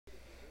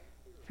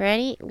For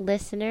any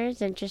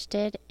listeners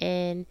interested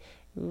in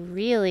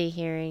really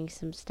hearing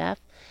some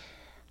stuff,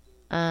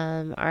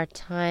 our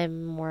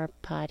Time Warp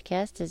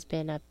podcast has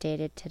been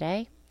updated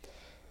today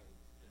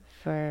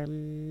for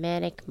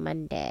Manic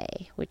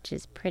Monday, which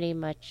is pretty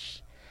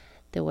much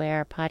the way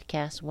our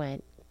podcast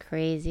went.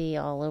 Crazy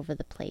all over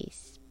the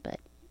place, but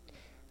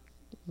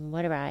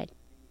what a ride.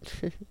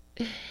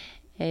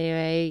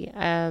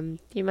 Anyway,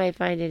 you might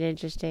find it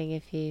interesting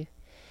if you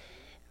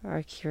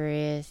are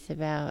curious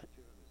about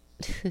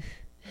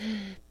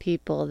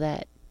people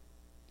that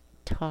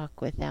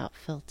talk without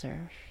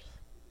filters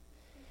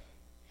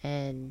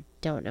and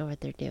don't know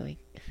what they're doing.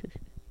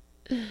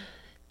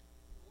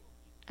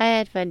 I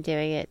had fun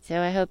doing it, so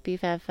I hope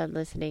you've had fun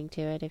listening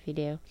to it if you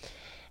do.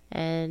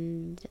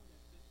 And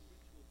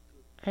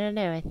I don't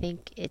know, I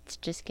think it's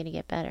just going to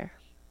get better.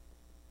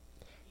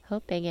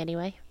 Hoping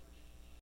anyway.